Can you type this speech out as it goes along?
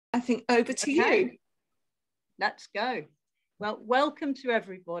I think over to you. Let's go. Well, welcome to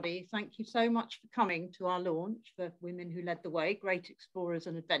everybody. Thank you so much for coming to our launch for Women Who Led the Way, Great Explorers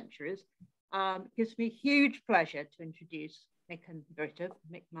and Adventurers. It gives me huge pleasure to introduce Mick and Brita,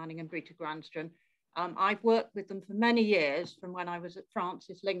 Mick Manning and Brita Granstrom. I've worked with them for many years, from when I was at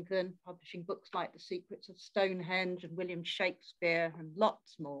Francis Lincoln, publishing books like The Secrets of Stonehenge and William Shakespeare and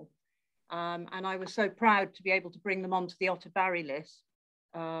lots more. And I was so proud to be able to bring them onto the Otter Barry list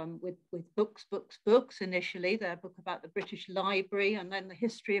with books initially, their book about the British Library, and then the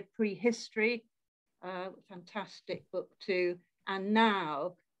history of prehistory, fantastic book too, and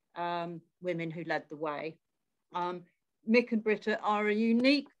now Women Who Led the Way. Mick and Brita are a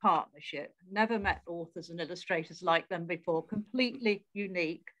unique partnership. Never met authors and illustrators like them before. Completely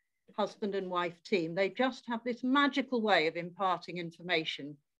unique husband and wife team. They just have this magical way of imparting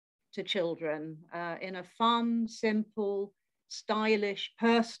information to children in a fun, simple, stylish,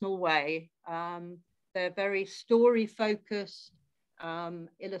 personal way. They're very story focused,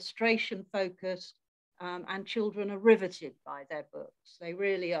 illustration focused, and children are riveted by their books. They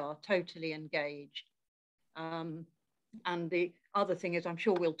really are totally engaged. And the other thing is, I'm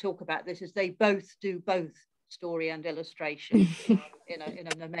sure we'll talk about this, is they both do both story and illustration in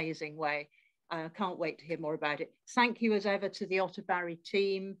an amazing way. I can't wait to hear more about it. Thank you as ever to the Otter Barry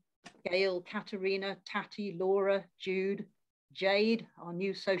team, Gail, Katerina, Tatty, Laura, Jude, Jade, our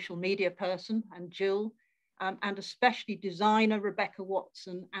new social media person, and Jill, and especially designer Rebecca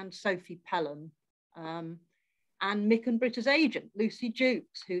Watson and Sophie Pelham, and Mick and Brita's agent, Lucy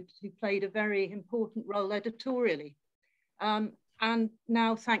Jukes, who played a very important role editorially. And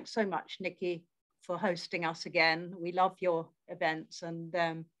now thanks so much, Nikki, for hosting us again. We love your events,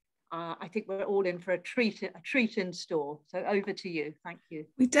 and I think we're all in for a treat in store. So over to you. Thank you.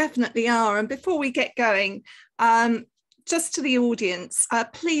 We definitely are. And before we get going, just to the audience,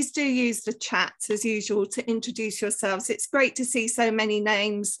 please do use the chat as usual to introduce yourselves. It's great to see so many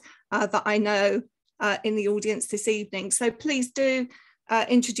names that I know in the audience this evening. So please do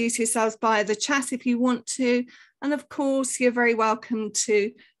introduce yourselves via the chat if you want to. And of course, you're very welcome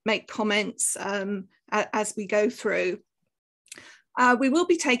to make comments as we go through. We will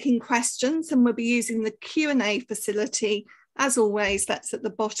be taking questions, and we'll be using the Q&A facility. As always, that's at the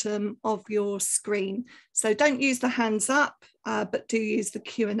bottom of your screen. So don't use the hands up, but do use the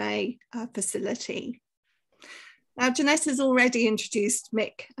Q&A facility. Now, Jeanette has already introduced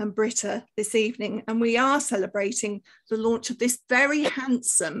Mick and Brita this evening, and we are celebrating the launch of this very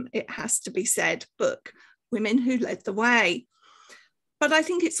handsome, it has to be said, book, Women Who Led the Way. But I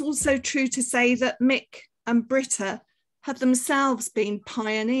think it's also true to say that Mick and Brita have themselves been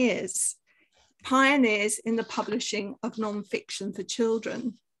pioneers in the publishing of non-fiction for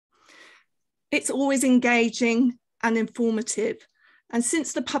children. It's always engaging and informative. And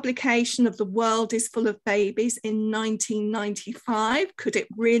since the publication of The World is Full of Babies in 1995, could it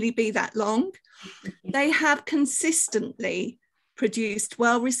really be that long? They have consistently produced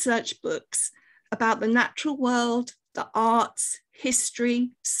well-researched books about the natural world, the arts,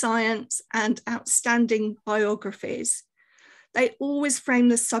 history, science, and outstanding biographies. They always frame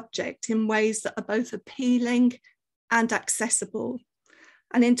the subject in ways that are both appealing and accessible.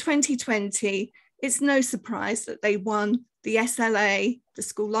 And in 2020, it's no surprise that they won the SLA, the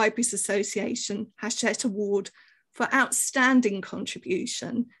School Libraries Association, Hachette Award for outstanding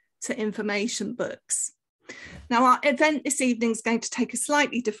contribution to information books. Now, our event this evening is going to take a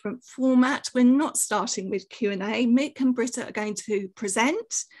slightly different format. We're not starting with Q&A. Mick and Brita are going to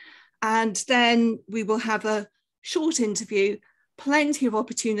present, and then we will have a short interview, plenty of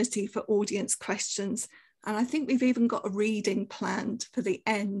opportunity for audience questions. And I think we've even got a reading planned for the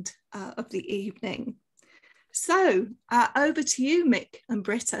end of the evening. So over to you, Mick and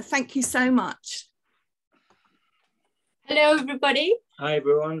Brita. Thank you so much. Hello, everybody. Hi,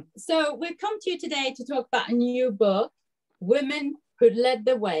 everyone. So we've come to you today to talk about a new book, Women Who Led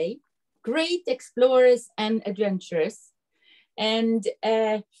the Way, Great Explorers and Adventurers. And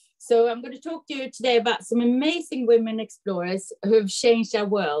so I'm going to talk to you today about some amazing women explorers who have changed our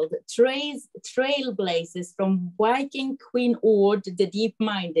world, trailblazers from Viking Queen Ord, the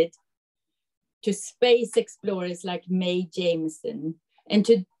deep-minded, to space explorers like Mae Jemison.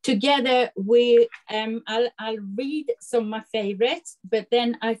 And together I'll read some of my favorites, but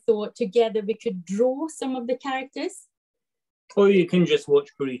then I thought together we could draw some of the characters. Or you can just watch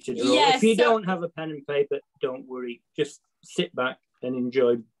Brita draw. Yeah, if you don't have a pen and paper, don't worry. Just sit back and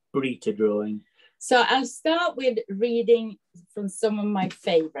enjoy Brita drawing. So I'll start with reading from some of my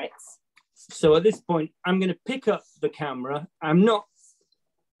favorites. So at this point, I'm going to pick up the camera. I'm not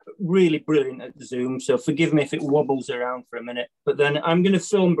really brilliant at Zoom, so forgive me if it wobbles around for a minute. But then I'm going to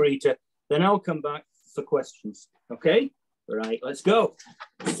film Brita, then I'll come back for questions. Okay? All right, let's go.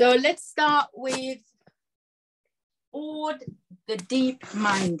 So let's start with Aud the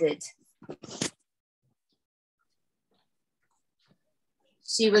Deep-Minded.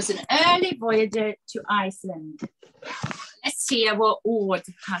 She was an early voyager to Iceland. Let's hear what Aud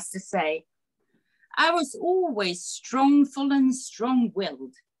has to say. I was always strongful and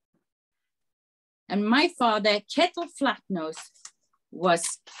strong-willed. And my father, Kettle Flatnose,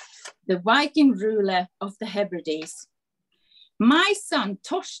 was the Viking ruler of the Hebrides. My son,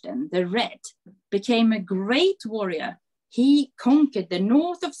 Torsten the Red, became a great warrior. He conquered the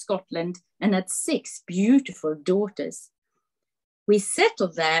north of Scotland and had 6 beautiful daughters. We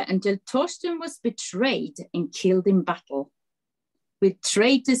settled there until Torsten was betrayed and killed in battle. With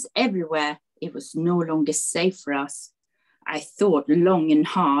traitors everywhere, it was no longer safe for us. I thought long and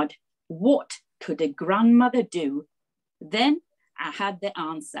hard, what could a grandmother do? Then I had the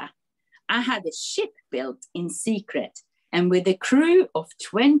answer. I had a ship built in secret, and with a crew of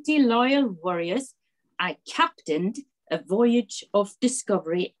 20 loyal warriors, I captained a voyage of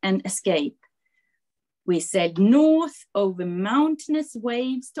discovery and escape. We sailed north over mountainous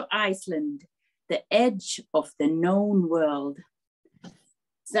waves to Iceland, the edge of the known world.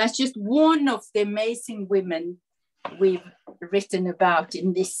 So that's just one of the amazing women we've written about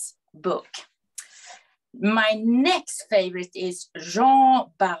in this book. My next favorite is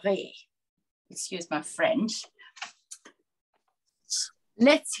Jean Barré. Excuse my French.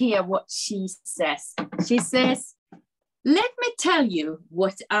 Let's hear what she says. She says, let me tell you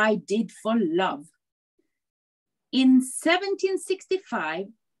what I did for love. In 1765,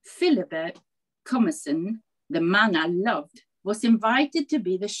 Philibert Commerson, the man I loved, was invited to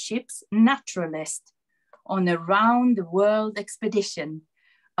be the ship's naturalist on a round-the-world expedition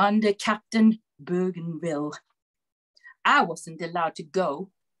under Captain Bougainville. I wasn't allowed to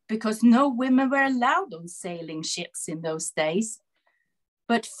go because no women were allowed on sailing ships in those days.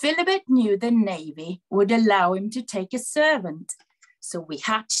 But Philibert knew the Navy would allow him to take a servant. So we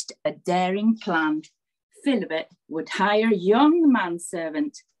hatched a daring plan. Philibert would hire a young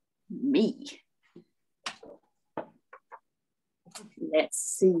manservant, me. Let's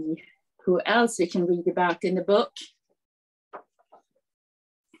see who else we can read about in the book.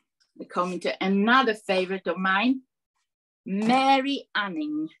 We're coming to another favorite of mine, Mary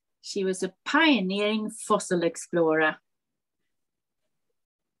Anning. She was a pioneering fossil explorer.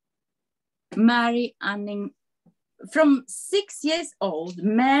 Mary Anning, from 6 years old,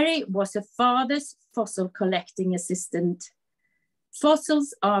 Mary was her father's fossil collecting assistant.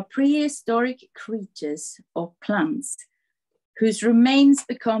 Fossils are prehistoric creatures or plants whose remains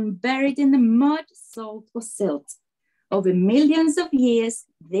become buried in the mud, salt, or silt. Over millions of years,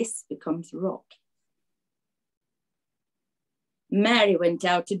 this becomes rock. Mary went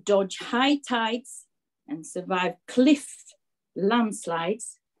out to dodge high tides and survive cliff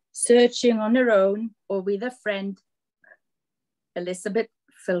landslides, searching on her own or with a friend, Elizabeth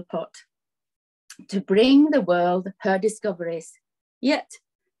Philpott, to bring the world her discoveries. Yet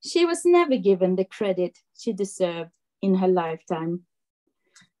she was never given the credit she deserved in her lifetime.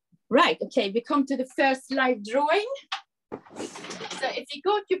 Right, okay, we come to the first live drawing. So if you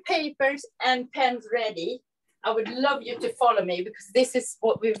got your papers and pens ready, I would love you to follow me because this is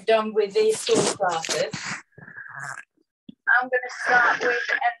what we've done with these school classes. I'm going to start with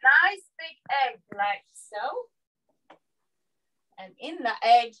a nice big egg like so. And in the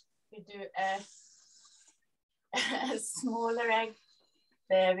egg, we do a smaller egg.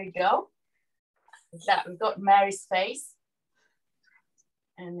 There we go. That we've got Mary's face.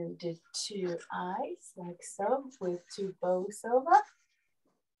 And we did 2 eyes like so with 2 bows over.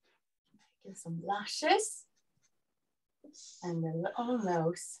 Get some lashes. And a little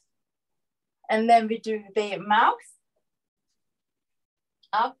nose. And then we do the mouth.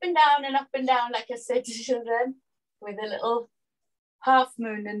 Up and down, like I said to children, with a little half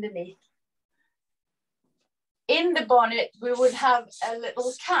moon underneath. In the bonnet, we would have a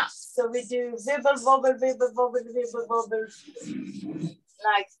little cap. So we do wibble, wobble, wibble, wobble, wibble, wobble,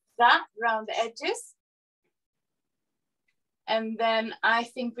 like that, around the edges. And then I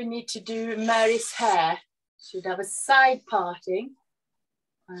think we need to do Mary's hair. Should have a side parting,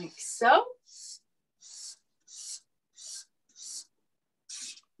 like so.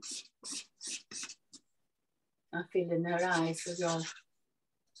 I'm feeling her eyes as well.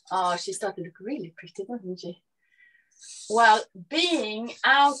 Oh, she started to look really pretty, doesn't she? Well, being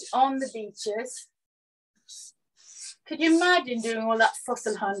out on the beaches, could you imagine doing all that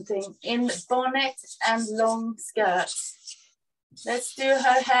fossil hunting in bonnet and long skirts? Let's do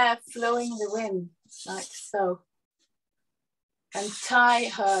her hair flowing in the wind, like so. And tie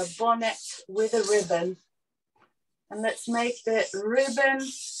her bonnet with a ribbon. And let's make the ribbon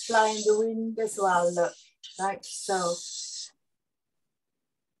fly in the wind as well, look, like so.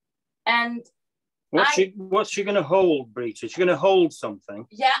 And what's she going to hold, Brita? She's going to hold something.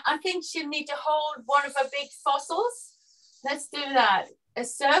 Yeah, I think she'll need to hold one of her big fossils. Let's do that. A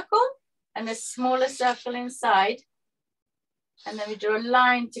circle and a smaller circle inside. And then we draw a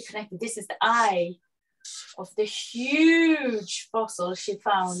line to connect. This is the eye of the huge fossil she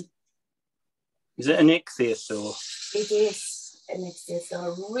found. Is it an ichthyosaur? It is an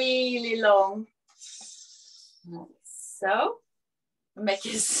ichthyosaur, really long. Like so. Make a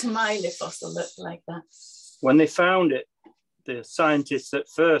smiley fossil look like that. When they found it, the scientists at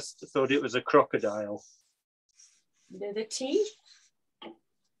first thought it was a crocodile. Do the teeth.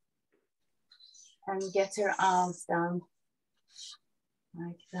 And get her arms down.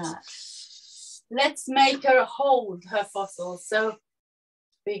 Like that. Let's make her hold her fossil. So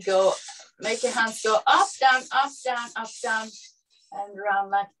we go, make your hands go up, down, up, down, up, down, and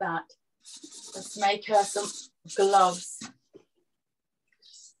around like that. Let's make her some gloves.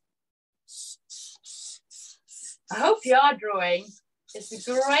 I hope you are drawing. It's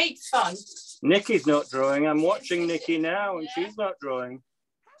great fun. Nikki's not drawing. I'm watching Nikki now, and she's not drawing.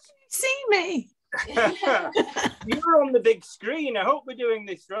 See me. You're on the big screen. I hope we're doing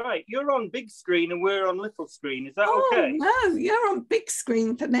this right. You're on big screen and we're on little screen. Is that okay? No, you're on big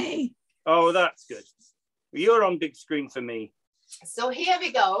screen for me. Oh, that's good. You're on big screen for me. So here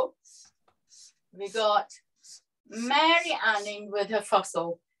we go. We got Mary Anning with her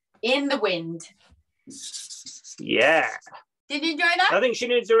fossil in the wind. Yeah. Did you enjoy that? I think she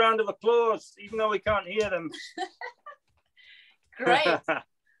needs a round of applause, even though we can't hear them. Great.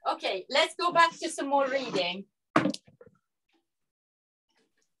 Okay, let's go back to some more reading.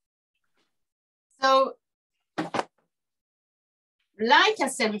 So, like I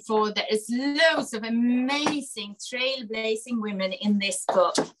said before, there is loads of amazing trailblazing women in this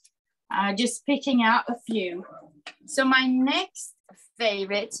book. Just picking out a few. So my next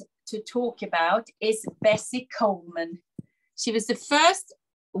favorite to talk about is Bessie Coleman. She was the first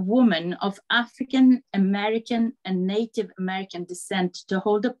woman of African American and Native American descent to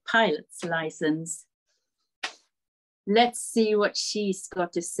hold a pilot's license. Let's see what she's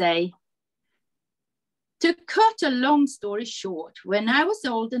got to say. To cut a long story short, when I was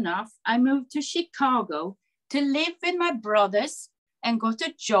old enough, I moved to Chicago to live with my brothers and got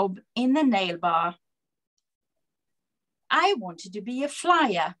a job in the nail bar. I wanted to be a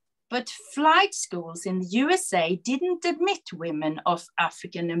flyer, but flight schools in the USA didn't admit women of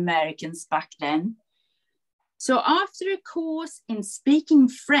African Americans back then. So after a course in speaking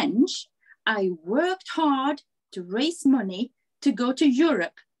French, I worked hard to raise money to go to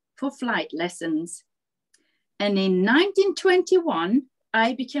Europe for flight lessons. And in 1921,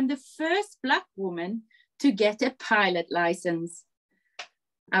 I became the first Black woman to get a pilot license.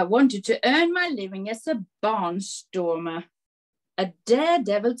 I wanted to earn my living as a barnstormer, a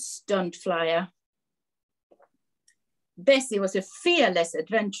daredevil stunt flyer. Bessie was a fearless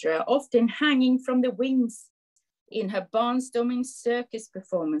adventurer, often hanging from the wings in her barnstorming circus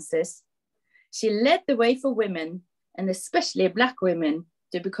performances. She led the way for women, and especially Black women,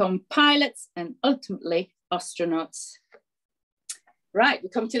 to become pilots and ultimately astronauts. Right, we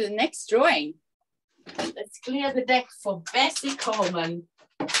come to the next drawing. Let's clear the deck for Bessie Coleman.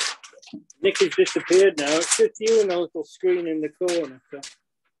 Nick has disappeared now. It's just you and a little screen in the corner. So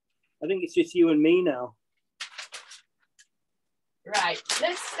I think it's just you and me now. Right,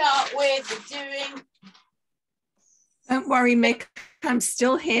 let's start with doing... Don't worry, Mick, I'm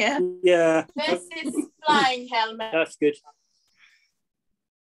still here. Yeah. Bessie's flying helmet. That's good.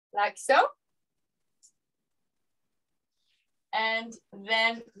 Like so. And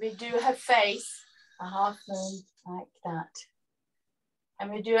then we do her face, a half moon, like that.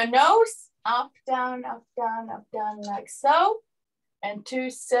 And we do a nose, up, down, like so. And 2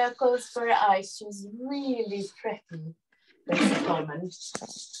 circles for her eyes. She's really pretty, Bessie Coleman.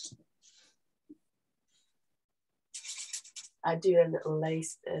 I do a little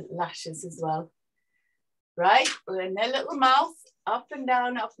lace lashes as well. Right, we're in a little mouth, up and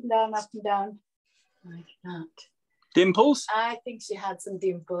down, like that. Dimples? I think she had some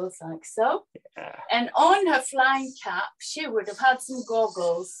dimples, like so. Yeah. And on her flying cap, she would have had some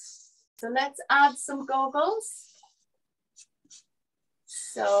goggles. So let's add some goggles.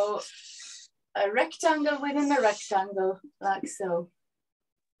 So a rectangle within a rectangle, like so.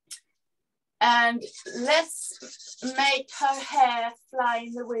 And let's make her hair fly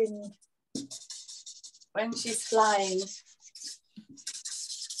in the wind when she's flying.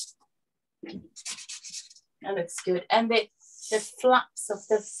 That looks good. And the flaps of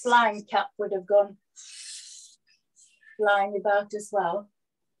the flying cap would have gone flying about as well.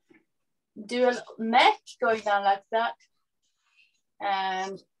 Do a little neck going down like that.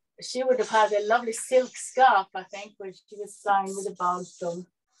 And she would have had a lovely silk scarf, I think, when she was flying with a Granstrom.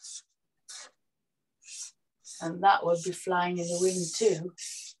 And that would be flying in the wind too.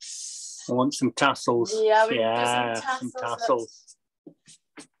 I want some tassels. Yeah, we yeah, do some tassels.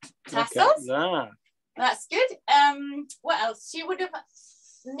 Tassels? That. That's good. What else? She would have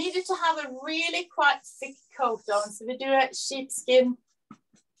needed to have a really quite thick coat on. So we do a sheepskin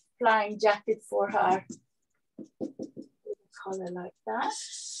flying jacket for her. With a collar like that.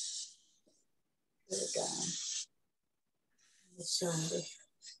 Go down the shoulder.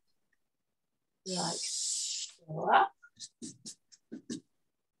 Like so.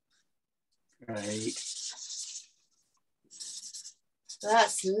 Right.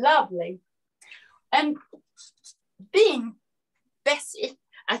 That's lovely. And being Bessie,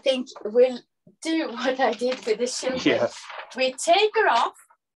 I think we'll do what I did with the children. Yeah. We take her off,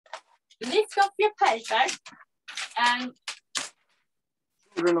 lift off your paper, and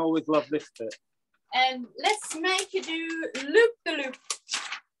Children always love this bit. And let's make you do loop-the-loop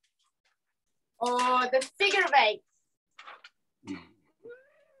or the figure of 8.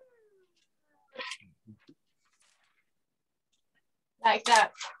 Like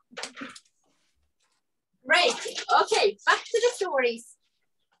that. Great. Okay, back to the stories.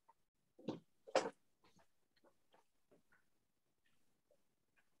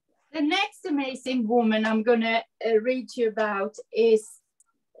 The next amazing woman I'm going to read to you about is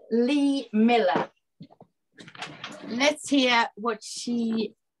Lee Miller. Let's hear what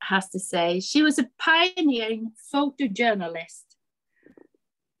she has to say. She was a pioneering photojournalist.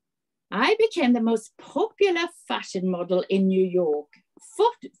 I became the most popular fashion model in New York,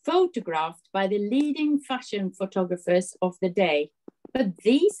 photographed by the leading fashion photographers of the day. But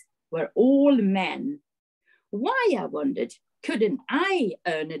these were all men. Why, I wondered, couldn't I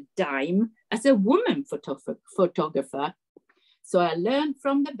earn a dime as a woman photographer? So I learned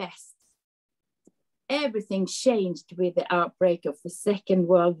from the best. Everything changed with the outbreak of the Second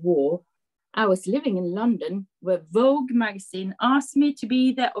World War. I was living in London, where Vogue magazine asked me to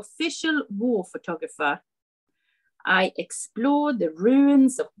be the official war photographer. I explored the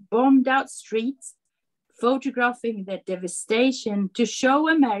ruins of bombed out streets, photographing the devastation to show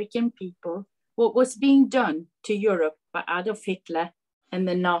American people what was being done to Europe by Adolf Hitler and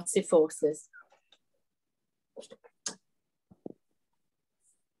the Nazi forces.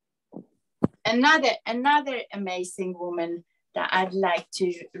 Another amazing woman that I'd like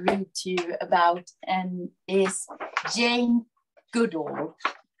to read to you about is Jane Goodall.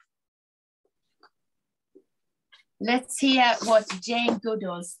 Let's hear what Jane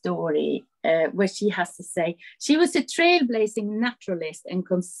Goodall's story, what she has to say. She was a trailblazing naturalist and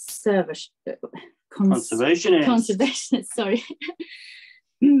conservationist. Sorry.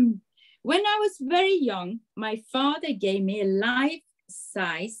 When I was very young, my father gave me a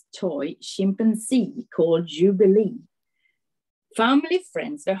life-size toy chimpanzee called Jubilee. Family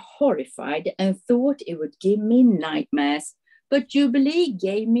friends were horrified and thought it would give me nightmares, but Jubilee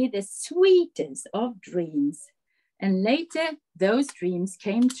gave me the sweetest of dreams. And later, those dreams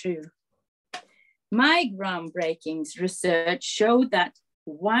came true. My groundbreaking research showed that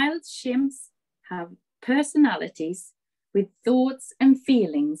wild chimps have personalities with thoughts and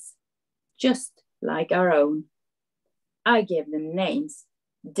feelings, just like our own. I gave them names: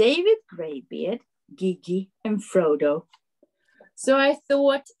 David Greybeard, Gigi, and Frodo. So I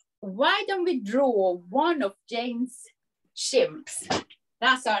thought, why don't we draw one of Jane's chimps?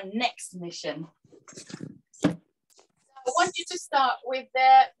 That's our next mission. I want you to start with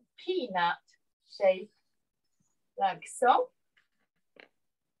the peanut shape, like so.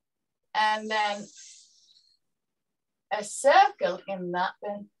 And then a circle in that,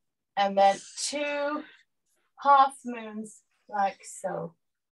 and then 2 half moons, like so.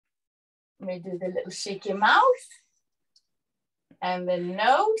 We do the little cheeky mouth, and the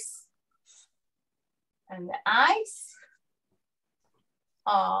nose, and the eyes.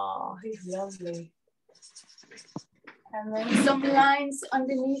 Oh, he's lovely. And then some lines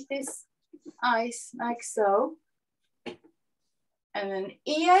underneath his eyes, like so. And then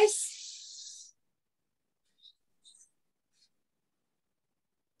ears.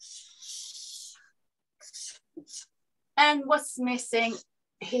 And what's missing?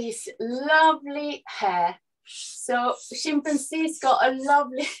 His lovely hair. So chimpanzees got a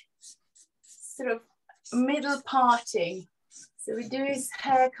lovely sort of middle parting. So we do his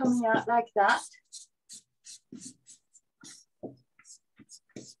hair coming out like that.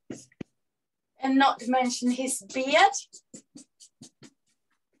 And not to mention his beard.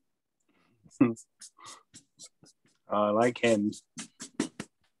 I like him.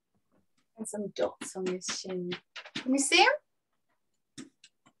 And some dots on his chin. Can you see him?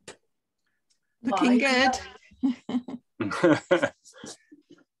 Looking good.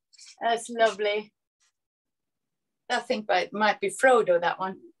 That's lovely. I think it might be Frodo, that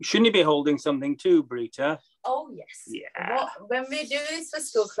one. Shouldn't he be holding something too, Brita? Oh, yes. Yeah. When we do this for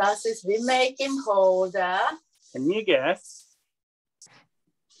school classes, we make him hold Can you guess?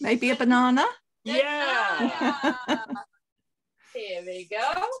 Maybe a banana? Yeah. Here we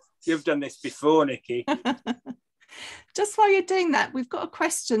go. You've done this before, Nikki. Just while you're doing that, we've got a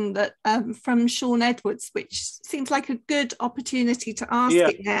question that from Sean Edwards, which seems like a good opportunity to ask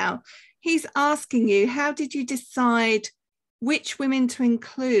it now. He's asking you, how did you decide which women to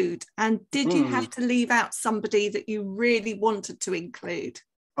include? And did you have to leave out somebody that you really wanted to include?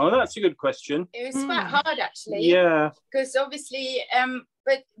 Oh, that's a good question. It was quite hard, actually. Yeah. Because obviously,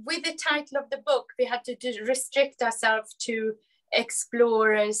 but with the title of the book, we had to restrict ourselves to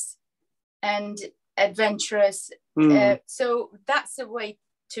explorers and adventurers. So that's a way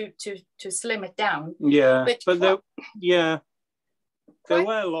to slim it down. Yeah, but there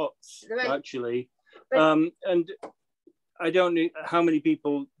were lots, actually. And I don't know how many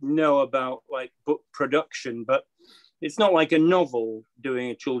people know about like book production, but it's not like a novel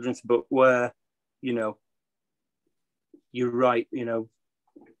doing a children's book where, you know, you write, you know,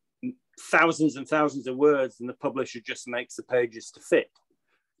 thousands and thousands of words and the publisher just makes the pages to fit.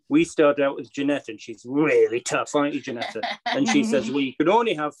 We started out with Janetta, and she's really tough, aren't you, Janetta? And she says we could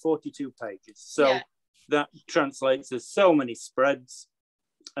only have 42 pages. So that translates as so many spreads.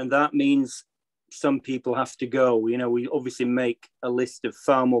 And that means some people have to go. You know, we obviously make a list of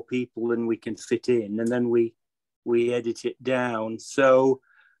far more people than we can fit in, and then we edit it down. So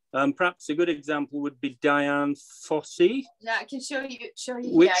perhaps a good example would be Diane Fossey. Yeah, I can show you.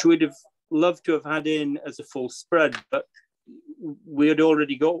 Which we'd have loved to have had in as a full spread, but we had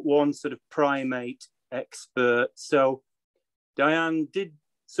already got one sort of primate expert. So Diane did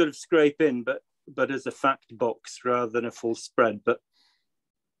sort of scrape in, but as a fact box rather than a full spread. But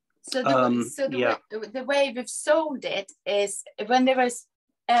so the way we've sold it is when there was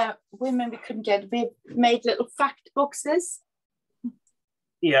women we couldn't get, we made little fact boxes.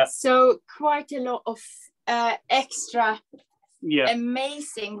 Yeah. So quite a lot of extra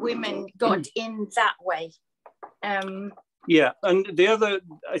amazing women got in that way. Yeah, and the other,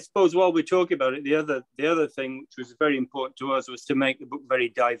 I suppose, while we're talking about it, the other thing which was very important to us was to make the book very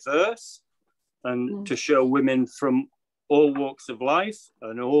diverse and to show women from all walks of life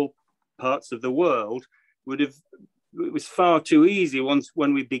and all parts of the world. It was far too easy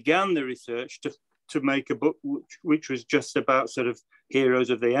when we began the research to make a book which was just about sort of heroes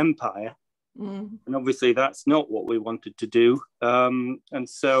of the empire. And obviously that's not what we wanted to do. And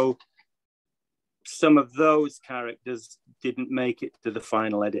so some of those characters didn't make it to the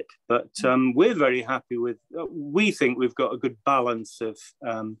final edit, but we're very happy with, we think we've got a good balance of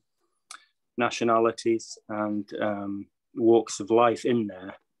nationalities and walks of life in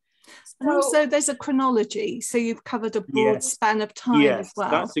there. And also there's a chronology, so you've covered a broad span of time as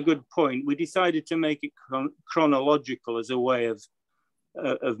well. That's a good point. We decided to make it chronological as a way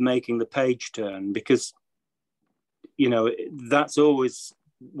of making the page turn, because, you know, that's always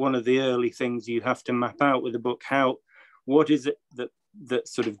one of the early things you have to map out with a book. What is it that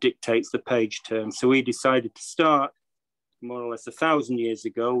sort of dictates the page turn? So we decided to start more or less 1,000 years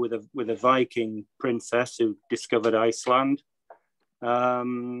ago with a Viking princess who discovered Iceland.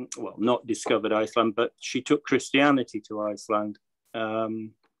 Well, not discovered Iceland, but she took Christianity to Iceland,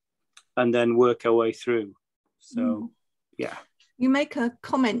 and then work our way through. So, yeah. You make a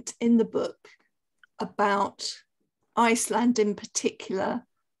comment in the book about Iceland in particular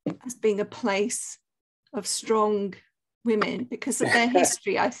as being a place of strong women because of their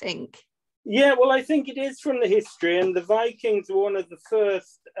history, I think. Yeah, well, I think it is from the history, and the Vikings were one of the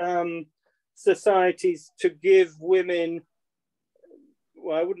first societies to give women,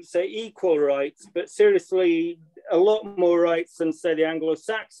 well, I wouldn't say equal rights, but seriously, a lot more rights than, say, the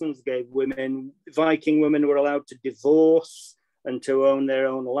Anglo-Saxons gave women. Viking women were allowed to divorce and to own their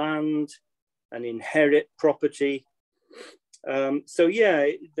own land and inherit property. So yeah,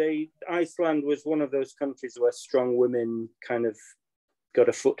 Iceland was one of those countries where strong women kind of got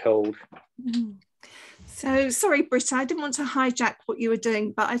a foothold. So sorry, Brita, I didn't want to hijack what you were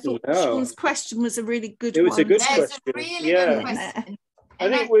doing, but I thought Sean's question was a really good one. It was a good question. It's a really good question. I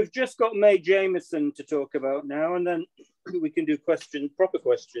think we've just got May Jameson to talk about now, and then we can do proper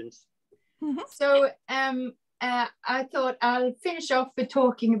questions. So I thought I'll finish off with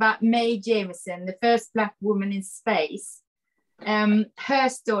talking about Mae Jemison, the first Black woman in space. Her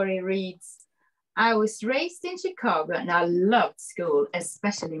story reads, I was raised in Chicago and I loved school,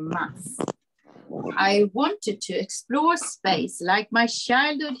 especially maths. I wanted to explore space like my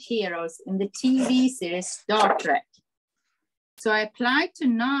childhood heroes in the TV series Star Trek. So I applied to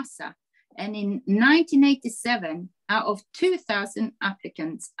NASA, and in 1987, out of 2,000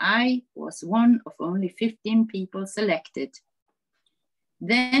 applicants, I was one of only 15 people selected.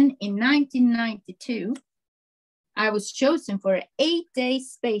 Then in 1992, I was chosen for an 8-day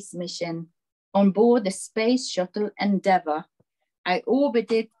space mission on board the Space Shuttle Endeavour. I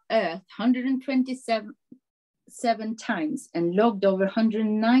orbited Earth 127 times and logged over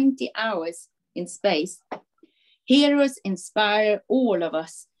 190 hours in space. Heroes inspire all of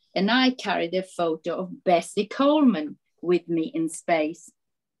us, and I carried a photo of Bessie Coleman with me in space.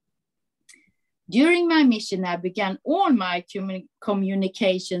 During my mission, I began all my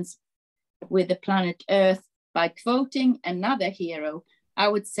communications with the planet Earth by quoting another hero. I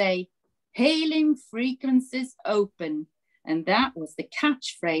would say, hailing frequencies open. And that was the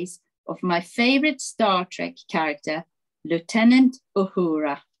catchphrase of my favorite Star Trek character, Lieutenant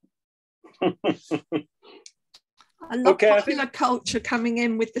Uhura. I love popular culture coming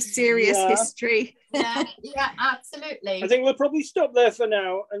in with the serious history. Yeah, absolutely. I think we'll probably stop there for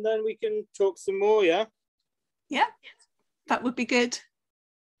now, and then we can talk some more, yeah? Yeah, that would be good.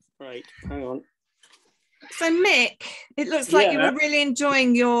 Right, hang on. So Mick, it looks like you were really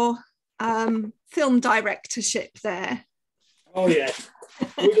enjoying your film directorship there. Oh yeah,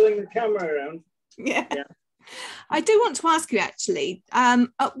 wiggling the camera around. Yeah. I do want to ask you actually,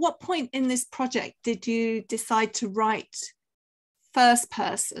 at what point in this project did you decide to write first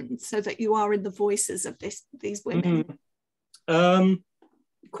person so that you are in the voices of these women?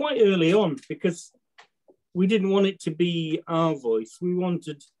 Quite early on, because we didn't want it to be our voice. We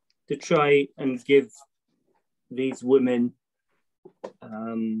wanted to try and give these women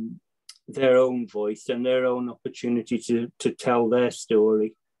their own voice and their own opportunity to tell their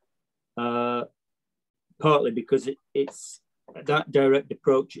story. Partly because it's that direct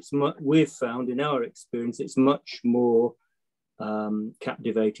approach. We've found in our experience, it's much more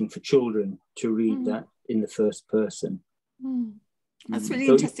captivating for children to read that in the first person. That's really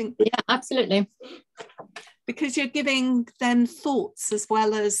interesting. Yeah, absolutely. Because you're giving them thoughts as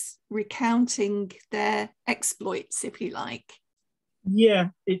well as recounting their exploits, if you like. Yeah,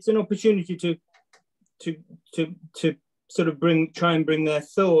 it's an opportunity to sort of try and bring their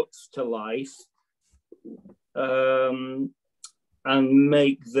thoughts to life, and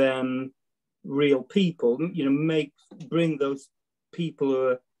make them real people. You know, bring those people who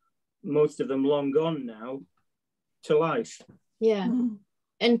are, most of them long gone now, to life. Yeah.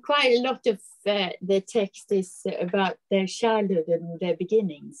 And quite a lot of the text is about their childhood and their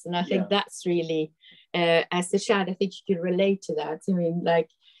beginnings. And I think that's really, as a child, I think you can relate to that. I mean, like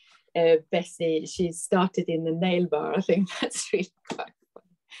Bessie, she started in the nail bar. I think that's really quite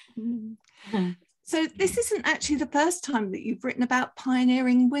funny. So this isn't actually the first time that you've written about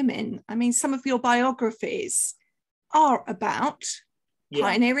pioneering women. I mean, some of your biographies are about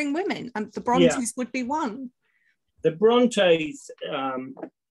pioneering women, and the Brontes would be one. The Brontes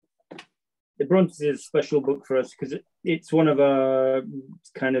is a special book for us because it's one of our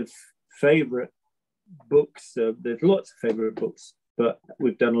kind of favourite books. There's lots of favourite books, but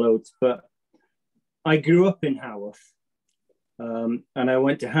we've done loads. But I grew up in Haworth, and I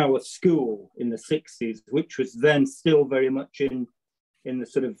went to Haworth School in the 60s, which was then still very much in the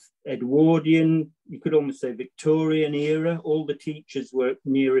sort of Edwardian, you could almost say Victorian era. All the teachers were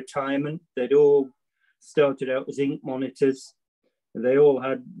near retirement. They'd all started out as ink monitors. They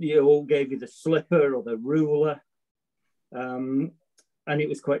all gave you the slipper or the ruler. And it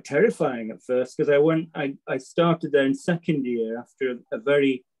was quite terrifying at first because I started there in second year after a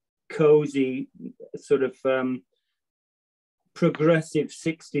very cozy sort of progressive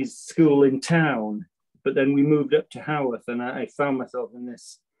 60s school in town. But then we moved up to Haworth and I found myself in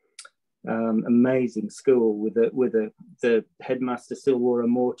this amazing school with the headmaster still wore a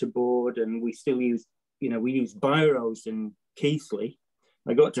mortarboard, and we still used, we used biros and Keithley.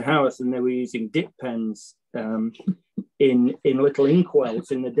 I got to Haworth and they were using dip pens in little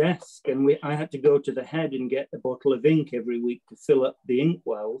inkwells in the desk, and I had to go to the head and get a bottle of ink every week to fill up the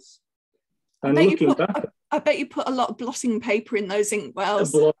inkwells. And I bet you put a lot of blotting paper in those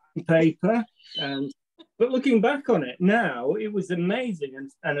inkwells. Blotting paper, but looking back on it now, it was amazing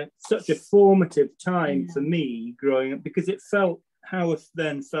and it's such a formative time for me growing up, because Haworth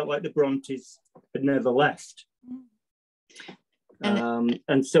then felt like the Brontes had never left.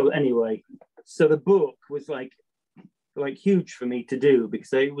 And so anyway, So the book was like huge for me to do, because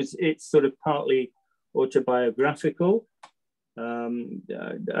it's sort of partly autobiographical. The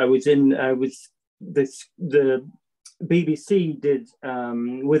BBC did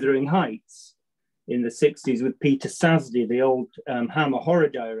Wuthering Heights in the 60s with Peter Sasdy, the old Hammer horror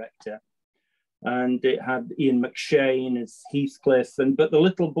director. And it had Ian McShane as Heathcliff, but the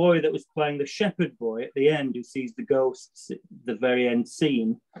little boy that was playing the shepherd boy at the end, who sees the ghosts at the very end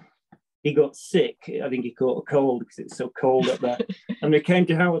scene, he got sick. I think he caught a cold because it's so cold up there. And they came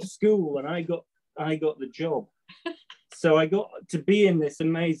to Howard School, and I got the job. So I got to be in this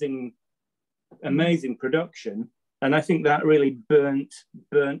amazing production, and I think that really burnt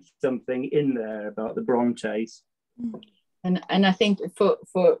something in there about the Brontes. And I think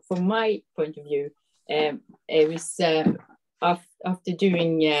from my point of view, it was after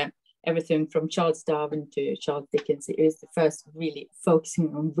doing everything from Charles Darwin to Charles Dickens, it was the first really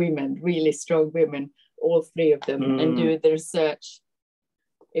focusing on women, really strong women, all three of them, and do the research.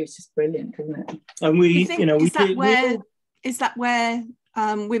 It was just brilliant, wasn't it? And we, is that where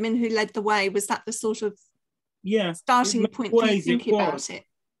Women Who Led the Way, was that the sort of starting point for you thinking about it?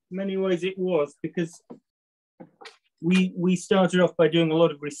 In many ways it was, because we started off by doing a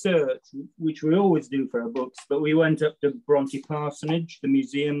lot of research, which we always do for our books, but we went up to Bronte Parsonage, the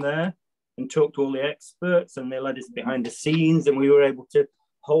museum there, and talked to all the experts, and they led us behind the scenes, and we were able to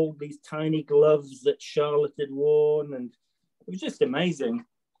hold these tiny gloves that Charlotte had worn, and it was just amazing.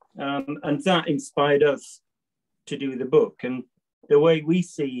 And that inspired us to do the book. And the way we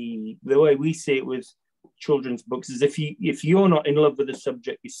see it with children's books is if you're not in love with the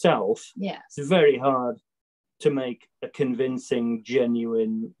subject yourself, it's very hard to make a convincing,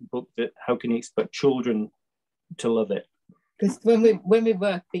 genuine book that how can you expect children to love it? Because when we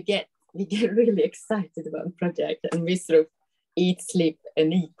work, we get really excited about the project, and we sort of eat, sleep,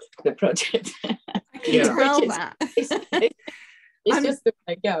 and eat the project. I can tell that. It's just the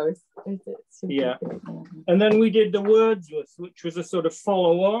way it goes. And then we did the Wordsworth, which was a sort of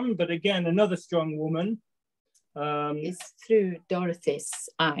follow-on, but again, another strong woman. It's through Dorothy's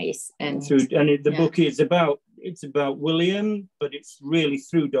eyes, the book is about William, but it's really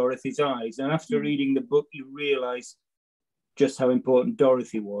through Dorothy's eyes. And after reading the book, you realise just how important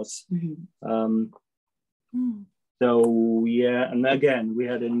Dorothy was. So and again, we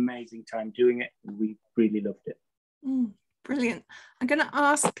had an amazing time doing it. We really loved it. Brilliant. I'm going to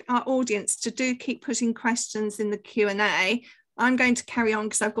ask our audience to keep putting questions in the Q&A. I'm going to carry on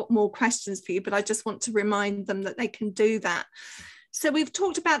because I've got more questions for you, but I just want to remind them that they can do that. So we've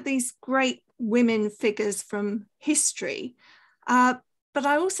talked about these great women figures from history, but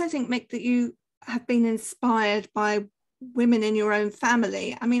I also think, Mick, that you have been inspired by women in your own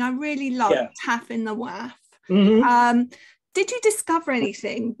family. I mean, I really love Taff in the Waff. Did you discover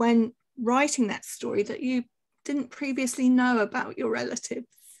anything when writing that story that you didn't previously know about your relatives?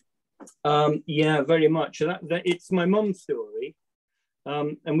 Very much. That it's my mum's story,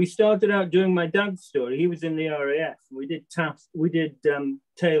 and we started out doing my dad's story. He was in the RAF. We did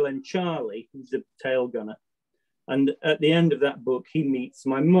Tail and Charlie, who's a tail gunner, and at the end of that book, he meets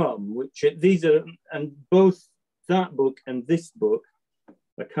my mum. And both that book and this book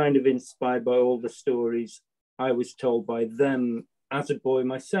are kind of inspired by all the stories I was told by them as a boy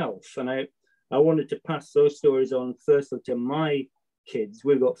myself, and I wanted to pass those stories on firstly to my kids.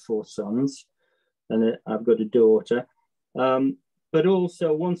 We've got 4 sons, and I've got a daughter. But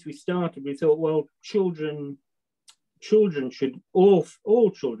also, once we started, we thought, well,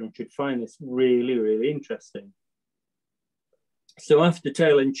 all children should find this really, really interesting. So after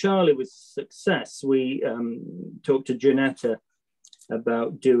Tail and Charlie was a success, we talked to Janetta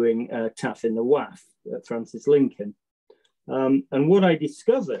about doing Taff in the Waff at Francis Lincoln. And what I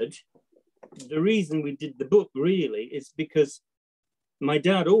discovered, the reason we did the book really is because my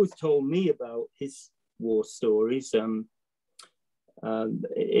dad always told me about his war stories in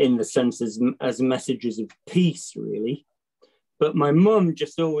the sense as messages of peace, really. But my mum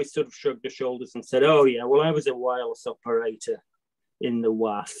just always sort of shrugged her shoulders and said, oh, yeah, well, I was a wireless operator in the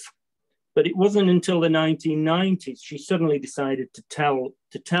WAF. But it wasn't until the 1990s she suddenly decided to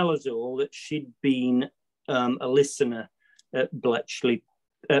tell us all that she'd been a listener at Bletchley,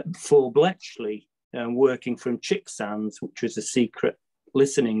 for Bletchley, working from Chicksands, which was a secret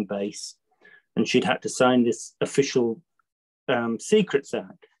listening base, and she'd had to sign this official Secrets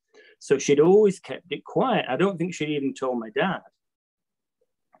Act. So she'd always kept it quiet. I don't think she'd even told my dad.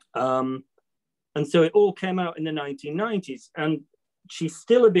 And so it all came out in the 1990s, and she's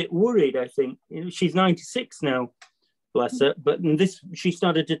still a bit worried, I think. You know, she's 96 now, bless her. But she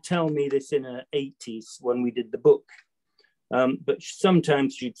started to tell me this in her 80s when we did the book. But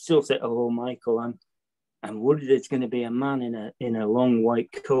sometimes she'd still say, "Oh, Michael, I'm worried there's going to be a man in a long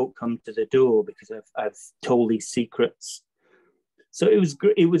white coat come to the door because I've told these secrets." So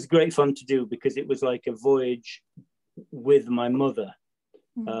it was great fun to do because it was like a voyage with my mother,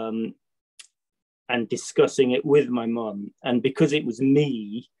 and discussing it with my mum. And because it was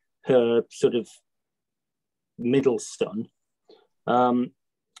me, her sort of middle son,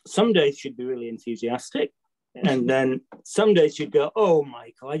 some days she'd be really enthusiastic. And then some days she'd go, "Oh,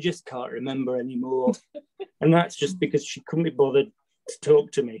 Michael, I just can't remember anymore." And that's just because she couldn't be bothered to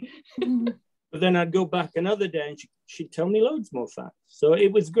talk to me. But then I'd go back another day and she'd tell me loads more facts. So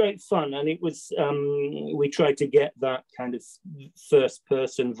it was great fun. And it was, we tried to get that kind of first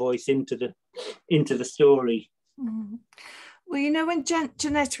person voice into the story. Well, you know, when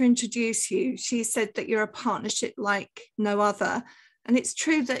Janetta introduced you, she said that you're a partnership like no other. And it's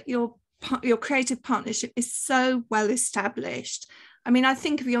true that your creative partnership is so well established. I mean, I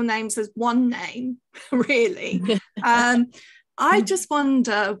think of your names as one name, really. I just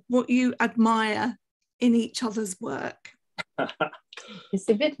wonder what you admire in each other's work. It's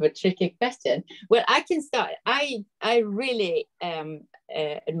a bit of a tricky question. Well, I can start. I really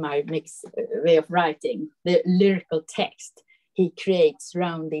admire Mick's way of writing, the lyrical text he creates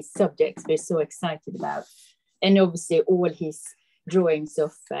around these subjects we're so excited about. And obviously all his drawings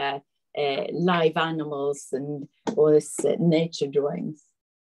of live animals and all this nature drawings.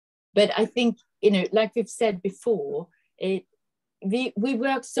 But I think, you know, like we've said before, we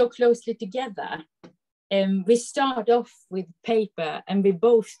work so closely together. We start off with paper and we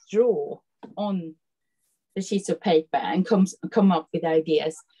both draw on the sheets of paper and come up with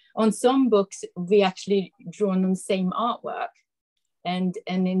ideas. On some books, we actually draw on the same artwork. And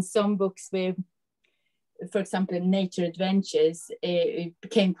in some books, for example, in Nature Adventures, it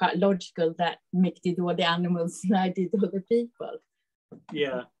became quite logical that Mick did all the animals and I did all the people.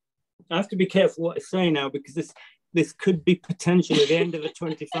 Yeah, I have to be careful what I say now because this could be potentially the end of a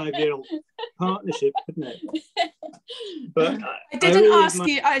 25-year-old partnership, couldn't it? But I didn't ask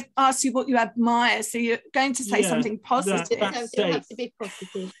you. I asked you what you admire, so you're going to say something positive. It has to be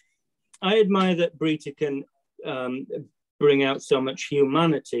positive. I admire that Brita can bring out so much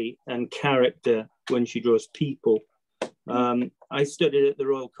humanity and character when she draws people. I studied at the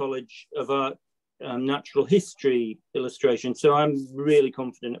Royal College of Art natural history illustration, so I'm really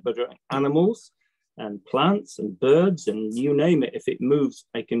confident about drawing animals and plants and birds and you name it. If it moves,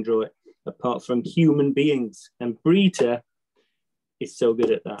 I can draw it, apart from human beings. And Brita is so good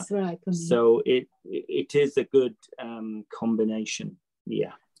at that. That's right. So it is a good combination.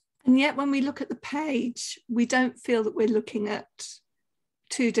 Yeah. And yet when we look at the page, we don't feel that we're looking at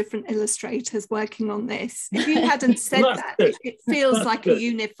two different illustrators working on this. If you hadn't said that, it feels like a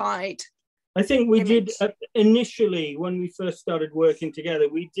unified I think we image. did initially, when we first started working together,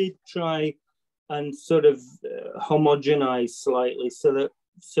 we did try and sort of homogenize slightly so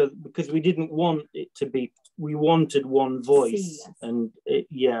because we didn't want it to be, we wanted one voice. And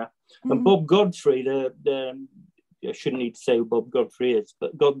and Bob Godfrey, I shouldn't need to say who Bob Godfrey is,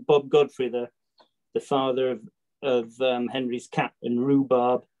 but Bob Godfrey, the father of Henry's cat and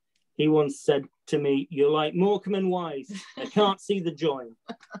Rhubarb, he once said to me, "You're like Morecambe and Wise. I can't see the join."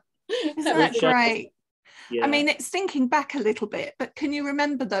 Isn't that great? I mean, it's thinking back a little bit, but can you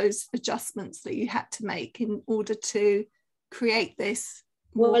remember those adjustments that you had to make in order to create this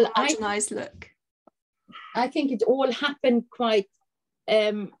more homogenized look? I think it all happened quite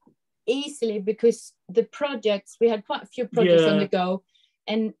easily because the projects, we had quite a few projects on the go,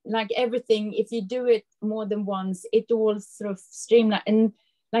 and like everything, if you do it more than once, it all sort of streamlined. And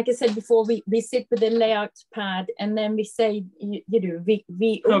like I said before, we sit with a layout pad and then we say,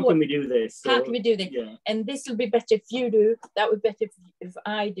 how can we do this? How can we do this? Yeah. And this will be better if you do, that would be better if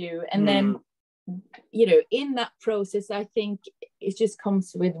I do. And then, in that process, I think it just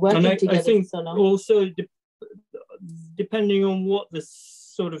comes with working together. I think for so long. Also, depending on what the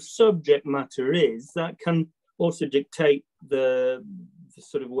sort of subject matter is, that can also dictate the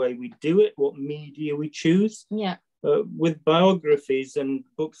sort of way we do it, what media we choose. Yeah. With biographies and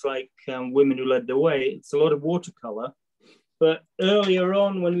books like Women Who Led the Way, it's a lot of watercolor. But earlier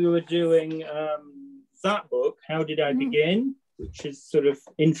on, when we were doing that book, How Did I Begin, which is sort of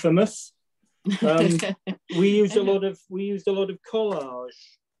infamous, we used a lot of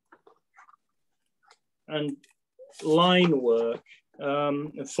collage and line work,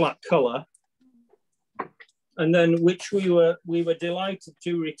 and flat color, and then which we were delighted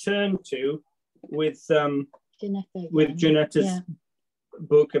to return to with Janetta's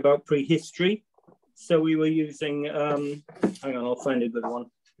book about prehistory. So we were using, hang on, I'll find a good one.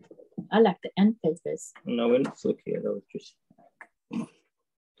 I like the end papers. No, we're not looking at those, just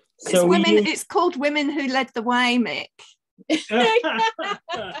It's called Women Who Led the Way, Mick.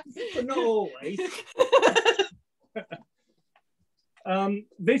 But not always.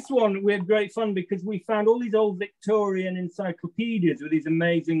 This one we had great fun because we found all these old Victorian encyclopedias with these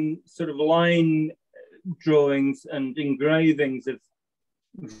amazing sort of line drawings and engravings of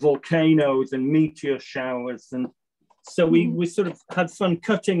volcanoes and meteor showers, and so we sort of had fun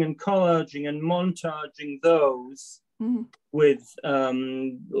cutting and collaging and montaging those with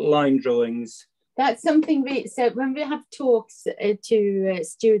line drawings. That's something we said when we have talks to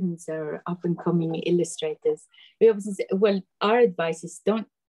students or up and coming illustrators. We obviously say, well, our advice is don't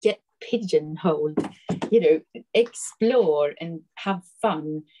get pigeonholed, explore and have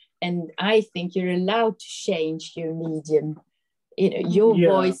fun. And I think you're allowed to change your medium. Your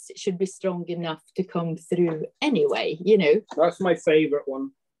voice should be strong enough to come through anyway, That's my favorite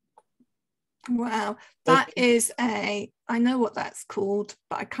one. Wow, that is I know what that's called,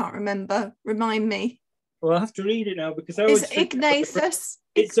 but I can't remember. Remind me. Well, I have to read it now because Is it Ignatius?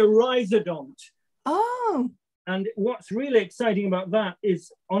 It's a rhizodont. Oh. And what's really exciting about that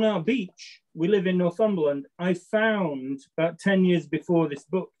is on our beach, we live in Northumberland, I found about 10 years before this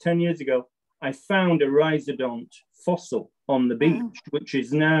book, 10 years ago, I found a rhizodont fossil on the beach, which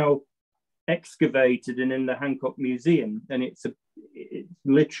is now excavated and in the Hancock Museum. And it's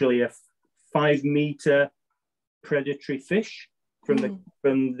literally a 5-meter predatory fish from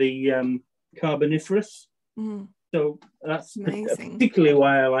the Carboniferous. So that's amazing. Particularly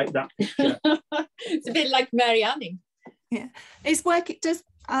why I like that picture. It's a bit like Marianne. Yeah,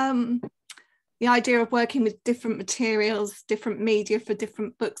 the idea of working with different materials, different media for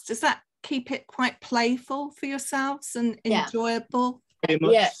different books, does that keep it quite playful for yourselves and enjoyable? Very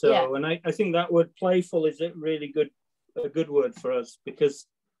much so. Yeah. And I think that word playful is a good word for us, because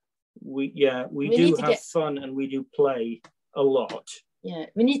we do have fun and we do play a lot. Yeah,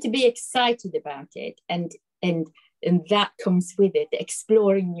 we need to be excited about it, and that comes with it,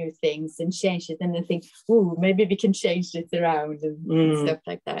 exploring new things and change it, and then think, oh, maybe we can change this around and stuff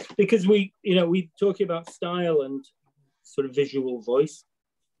like that. Because we talking about style and sort of visual voice.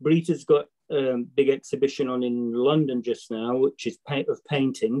 Brita's got a big exhibition on in London just now, which is of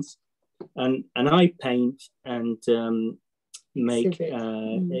paintings, and I paint and make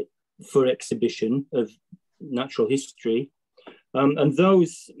for exhibition of natural history, and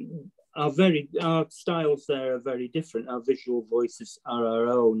those our styles there are very different. Our visual voices are our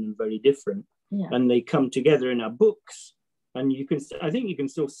own and very different, and they come together in our books. And I think you can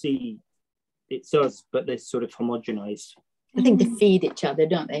still see it's us, but they're sort of homogenized. I think they feed each other,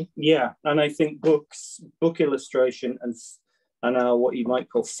 don't they? Yeah, and I think book illustration and our what you might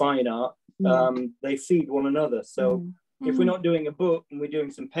call fine art, they feed one another. So if we're not doing a book and we're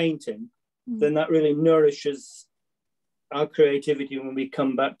doing some painting, then that really nourishes our creativity when we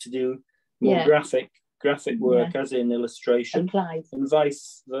come back to do more graphic work, as in illustration, applied, and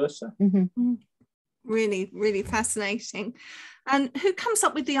vice versa. Really, really fascinating. And who comes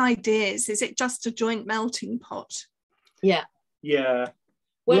up with the ideas? Is it just a joint melting pot? Yeah.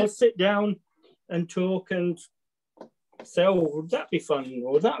 We'll sit down and talk and say, oh, would that be fun,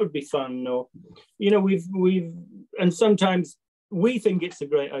 or that would be fun, or we've and sometimes we think it's a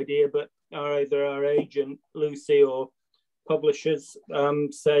great idea, but either our agent Lucy or publishers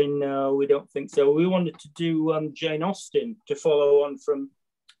say no, we don't think so. We wanted to do Jane Austen to follow on from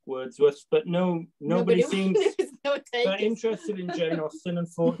Wordsworth, but nobody seems that interested in Jane Austen,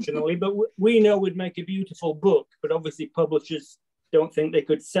 unfortunately. But we know we'd make a beautiful book, but obviously publishers don't think they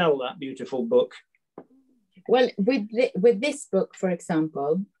could sell that beautiful book. Well, with this book, for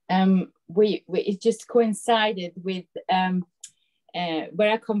example, it just coincided with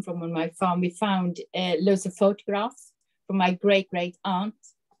where I come from on my farm. We found loads of photographs from my great aunt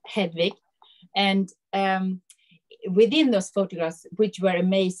Hedwig, and within those photographs, which were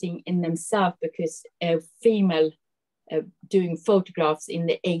amazing in themselves, because a female doing photographs in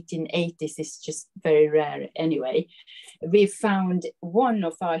the 1880s is just very rare anyway. We found one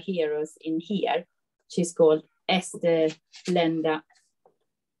of our heroes in here. She's called Esther Blenda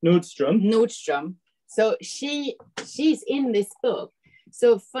Nordstrom. So she's in this book.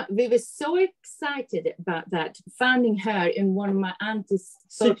 So we were so excited about that, finding her in one of my auntie's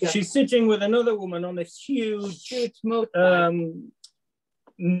photographs. She's sitting with another woman on this huge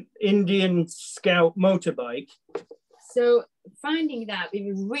Indian Scout motorbike. So finding that,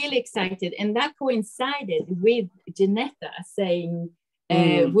 we were really excited, and that coincided with Janetta saying,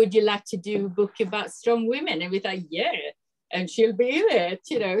 would you like to do a book about strong women? And we thought, yeah, and she'll be in it,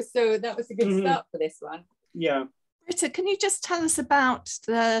 so that was a good start for this one. Yeah. Brita, can you just tell us about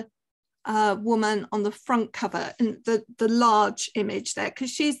the woman on the front cover and the large image there, because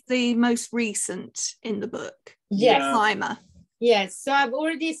she's the most recent in the book. Yes. Climber. Yes, so I've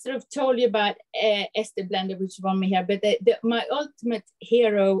already sort of told you about Esther Blender, which won me here, but my ultimate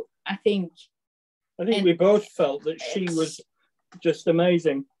hero, I think we both felt that she was just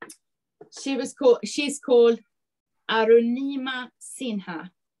amazing. She's called Arunima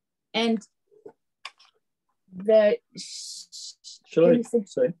Sinha, and shall I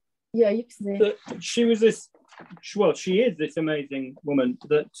say? Yeah, you can say. She is this amazing woman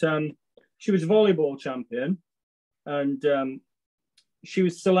that she was a volleyball champion, and she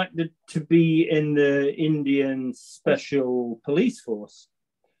was selected to be in the Indian Special Police Force.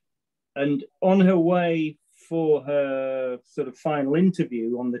 And on her way for her sort of final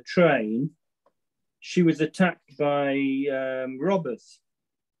interview on the train, she was attacked by robbers,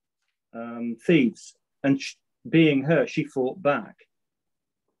 thieves. And being her, she fought back.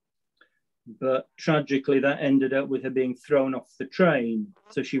 But tragically, that ended up with her being thrown off the train.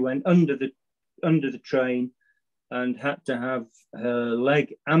 So she went under the train and had to have her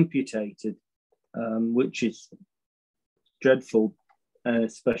leg amputated, which is dreadful,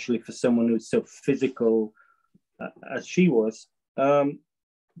 especially for someone who's so physical as she was.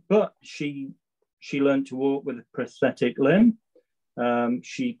 But she learned to walk with a prosthetic limb.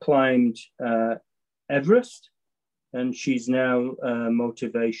 She climbed Everest, and she's now a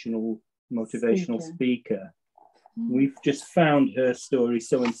motivational speaker. We've just found her story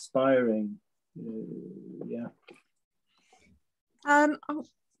so inspiring. Yeah.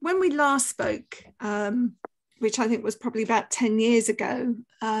 When we last spoke, which I think was probably about 10 years ago,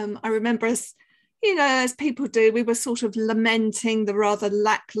 I remember us, as people do, we were sort of lamenting the rather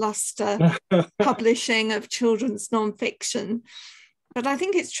lackluster publishing of children's nonfiction. But I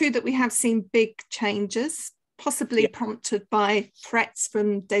think it's true that we have seen big changes, possibly prompted by threats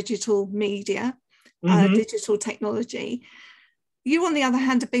from digital media, digital technology. You, on the other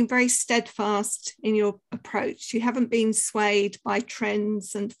hand, have been very steadfast in your approach. You haven't been swayed by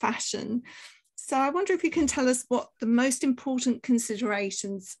trends and fashion. So I wonder if you can tell us what the most important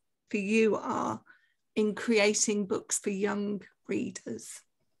considerations for you are in creating books for young readers.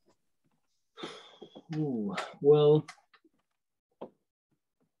 Well,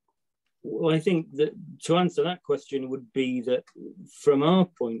 I think that to answer that question would be that from our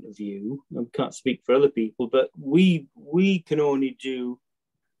point of view, I can't speak for other people, but we can only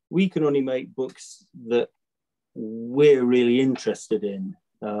make books that we're really interested in.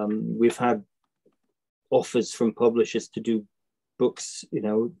 We've had offers from publishers to do books,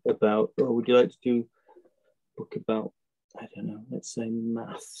 about, would you like to do a book about, I don't know, let's say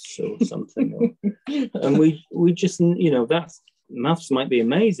maths or something. And we just, that's, maths might be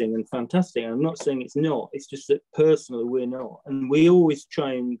amazing and fantastic. I'm not saying it's not. It's just that personally we're not. And we always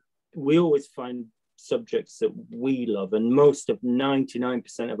find subjects that we love. And most of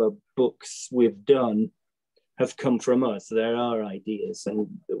 99% of our books we've done have come from us. They're our ideas. And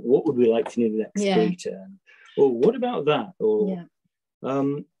what would we like to do next, Brita? Or what about that? Or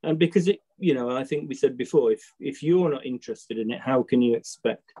and because it, I think we said before, if you're not interested in it, how can you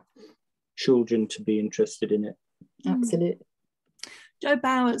expect children to be interested in it? Absolutely. Joe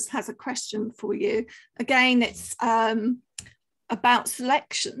Bowers has a question for you. Again, it's about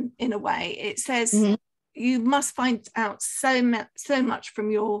selection in a way. It says you must find out so much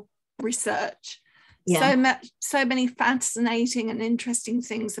from your research. So many fascinating and interesting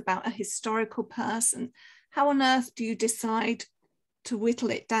things about a historical person. How on earth do you decide to whittle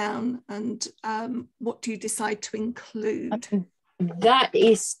it down, and what do you decide to include? That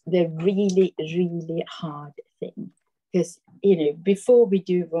is the really, really hard thing. Because, before we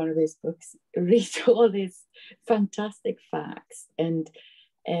do one of these books, read all these fantastic facts. And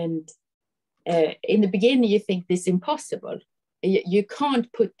in the beginning, you think this is impossible. You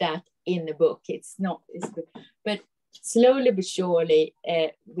can't put that in the book. It's not. But slowly but surely,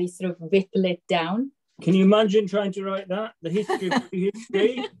 we sort of whittle it down. Can you imagine trying to write that? The history of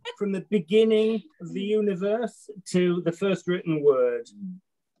history from the beginning of the universe to the first written word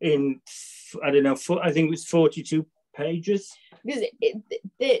in, I don't know, I think it was 42 pages. Because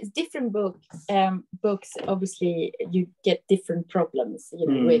there's different books, obviously you get different problems,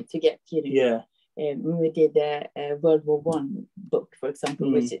 with to get, when we did a World War I book, for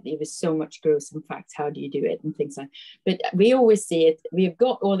example, which it was so much gruesome facts, how do you do it and things like that. But we always see it, we've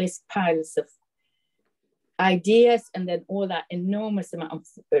got all these piles of ideas and then all that enormous amount of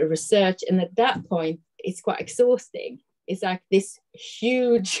research, and at that point it's quite exhausting. It's like this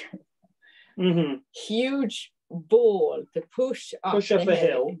huge ball to push up a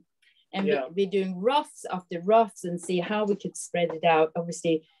hill. And we're doing roughs after roughs and see how we could spread it out.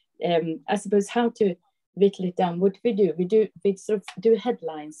 Obviously I suppose how to whittle it down. What we sort of do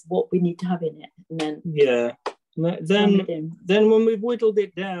headlines, what we need to have in it, and then then when we've whittled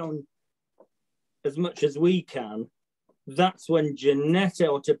it down as much as we can, that's when Janetta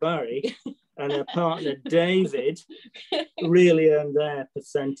Otterbury and her partner David really earn their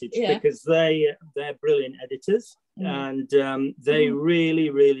percentage, because they're brilliant editors, and they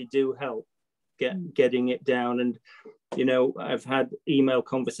really do help getting it down. And you know, I've had email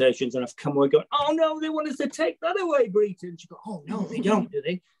conversations and I've come away going, oh no, they want us to take that away, Brita. And she go, oh no, they don't, do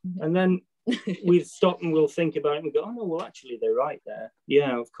they? And then we stop and we'll think about it and we go, oh no, well actually they're right there.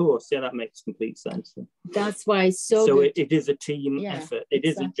 Yeah, of course. Yeah, that makes complete sense. That's why it's so good. It is a team effort. It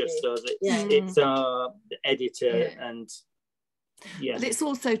isn't just us. It's our editor and But it's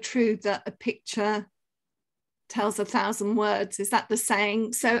also true that a picture tells 1,000 words. Is that the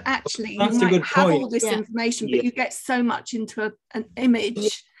saying? So actually you might have all this information, but you get so much into an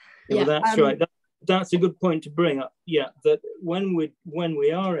image. Well, that's right. That's a good point to bring up. Yeah, that when we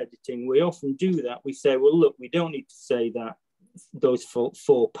are editing, we often do that. We say, well, look, we don't need to say that those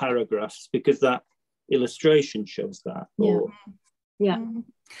four paragraphs, because that illustration shows that. And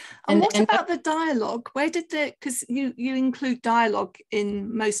what about the dialogue? Where did because you include dialogue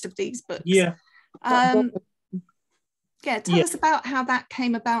in most of these books. Tell us about how that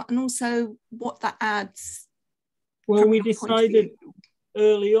came about, and also what that adds. Well, we decided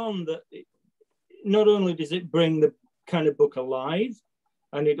early on that not only does it bring the kind of book alive,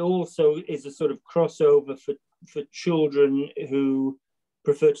 and it also is a sort of crossover for children who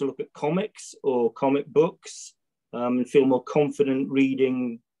prefer to look at comics or comic books, and feel more confident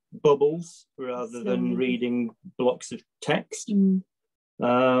reading bubbles rather than reading blocks of text.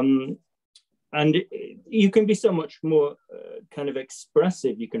 And you can be so much more kind of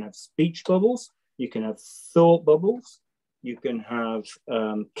expressive. You can have speech bubbles, you can have thought bubbles, you can have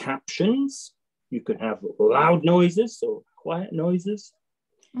captions, you can have loud noises or quiet noises.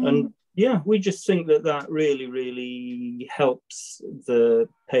 And yeah, we just think that really helps the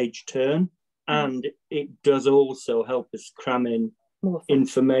page turn. And it does also help us cram in more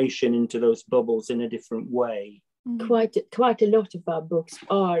information into those bubbles in a different way. Quite a lot of our books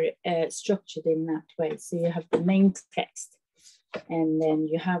are structured in that way. So you have the main text, and then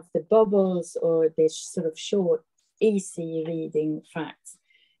you have the bubbles or the sort of short, easy reading facts.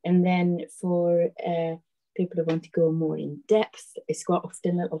 And then for people who want to go more in depth, it's quite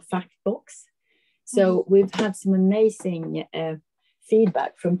often a little fact box. So we've had some amazing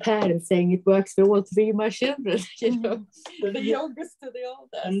feedback from parents saying it works for all three of my children, you know, the youngest to the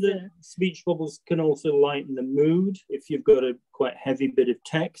oldest. And the speech bubbles can also lighten the mood. If you've got a quite heavy bit of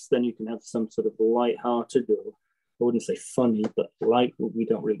text, then you can have some sort of light-hearted, or I wouldn't say funny, but we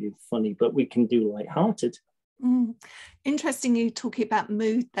don't really do funny, but we can do light-hearted. Interesting you talking about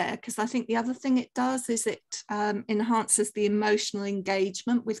mood there, because I think the other thing it does is it enhances the emotional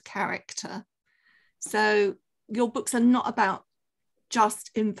engagement with character. So your books are not about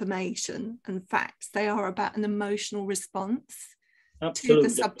just information and facts. They are about an emotional response to the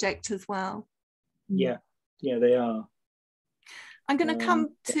subject as well. Yeah, they are. I'm going to come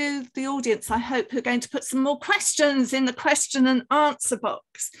to the audience, I hope, who are going to put some more questions in the question and answer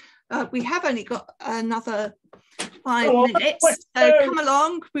box. We have only got another 5 minutes, so come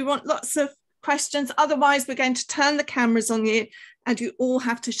along. We want lots of questions. Otherwise, we're going to turn the cameras on you and you all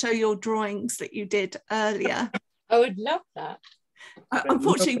have to show your drawings that you did earlier. I would love that.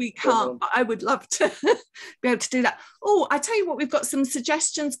 Unfortunately, we can't, but I would love to be able to do that. Oh, I tell you what, we've got some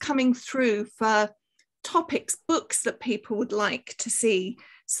suggestions coming through for topics, books that people would like to see.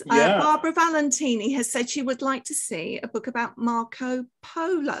 Barbara Valentini has said she would like to see a book about Marco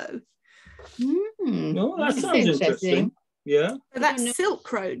Polo. No, that sounds interesting. Yeah. So that's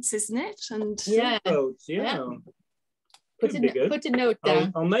Silk Roads, isn't it? And Silk Roads, yeah. Put a note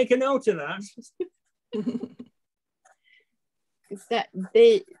down. I'll make a note of that.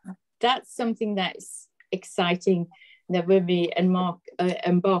 That's something that's exciting, that when we embark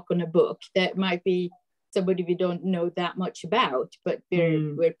on a book, that might be somebody we don't know that much about, but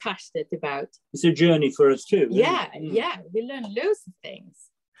we're passionate about. It's a journey for us too. We learn loads of things.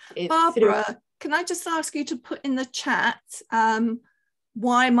 Barbara, can I just ask you to put in the chat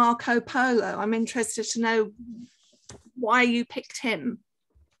why Marco Polo? I'm interested to know why you picked him.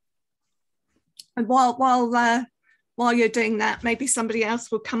 And while you're doing that, maybe somebody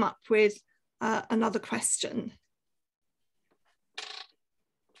else will come up with another question.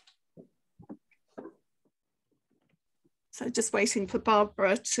 So just waiting for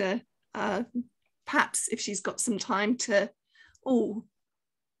Barbara to, perhaps if she's got some time to,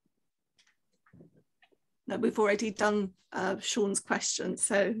 No, we've already done Sean's question,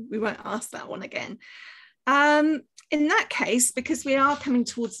 so we won't ask that one again. In that case, because we are coming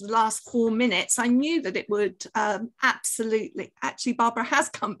towards the last 4 minutes, I knew that it would absolutely, actually Barbara has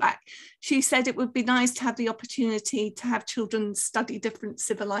come back. She said it would be nice to have the opportunity to have children study different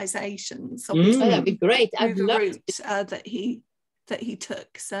civilizations. Oh, that'd be great. I'd the love route that he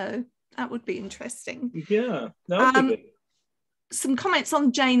took. So that would be interesting. Yeah, that would be good. Some comments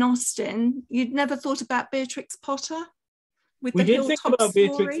on Jane Austen. You'd never thought about Beatrix Potter? We did think about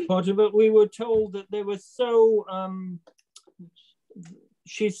Beatrix Potter, but we were told that they were so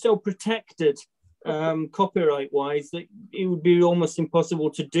she's so protected copyright wise that it would be almost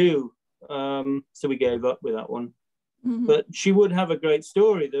impossible to do. So we gave up with that one. Mm-hmm. But she would have a great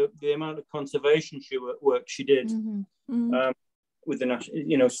story. The amount of conservation work she did with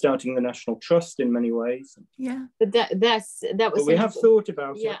the starting the National Trust in many ways. Yeah, but that was. But we have thought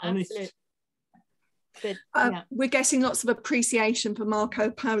about it. Absolutely. But, we're getting lots of appreciation for Marco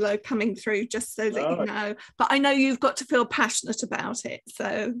Polo coming through, just so that you know. But I know you've got to feel passionate about it,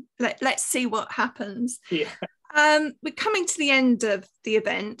 so let's see what happens. Yeah. We're coming to the end of the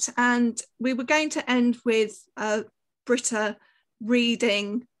event, and we were going to end with Brita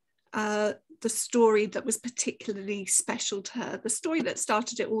reading the story that was particularly special to her, the story that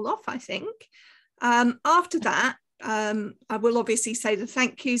started it all off, I think. After that, I will obviously say the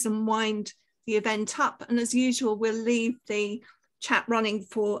thank yous and wind the event up, and as usual we'll leave the chat running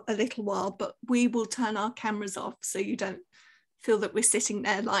for a little while, but we will turn our cameras off so you don't feel that we're sitting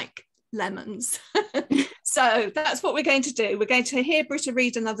there like lemons. So that's what we're going to do. We're going to hear Brita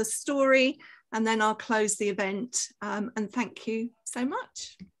read another story, and then I'll close the event, and thank you so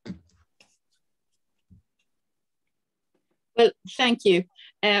much. Well, thank you.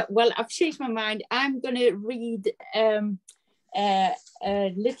 Well, I've changed my mind. I'm going to read a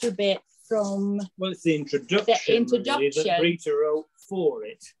little bit from... Well, it's the introduction really, that Brita wrote for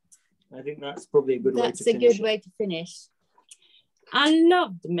it. I think that's probably a good way to finish. That's a good way to finish. I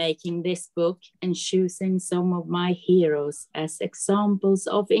loved making this book and choosing some of my heroes as examples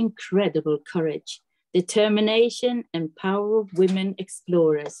of incredible courage, determination, and power of women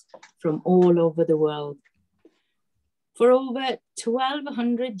explorers from all over the world. For over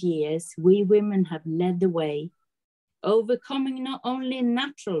 1,200 years, we women have led the way, overcoming not only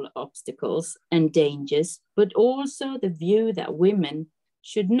natural obstacles and dangers, but also the view that women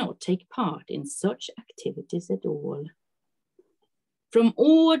should not take part in such activities at all. From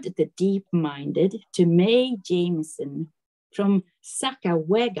Aud the Deep-Minded to Mae Jameson, from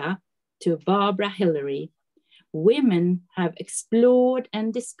Sacagawea to Barbara Hillary, women have explored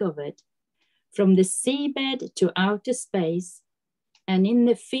and discovered, from the seabed to outer space, and in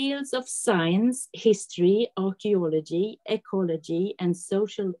the fields of science, history, archaeology, ecology, and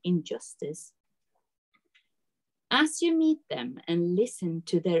social injustice. As you meet them and listen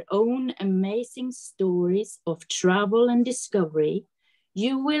to their own amazing stories of travel and discovery,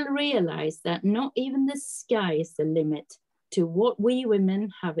 you will realize that not even the sky is the limit to what we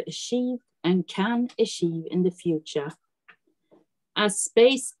women have achieved and can achieve in the future. As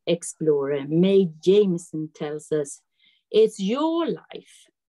space explorer Mae Jameson tells us, it's your life.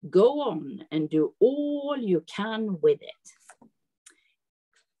 Go on and do all you can with it.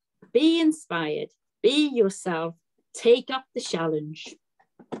 Be inspired, be yourself, take up the challenge.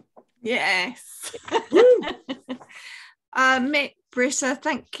 Yes. Mick, Brita,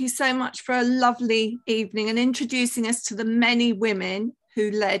 thank you so much for a lovely evening and introducing us to the many women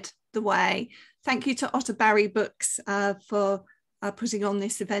who led the way. Thank you to Otterbury Books for putting on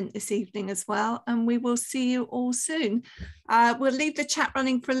this event this evening as well, and we will see you all soon. We'll leave the chat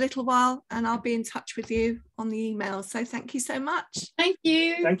running for a little while, and I'll be in touch with you on the email. So thank you so much. Thank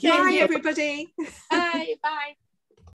you. Thank you. Bye, everybody. Bye. Bye.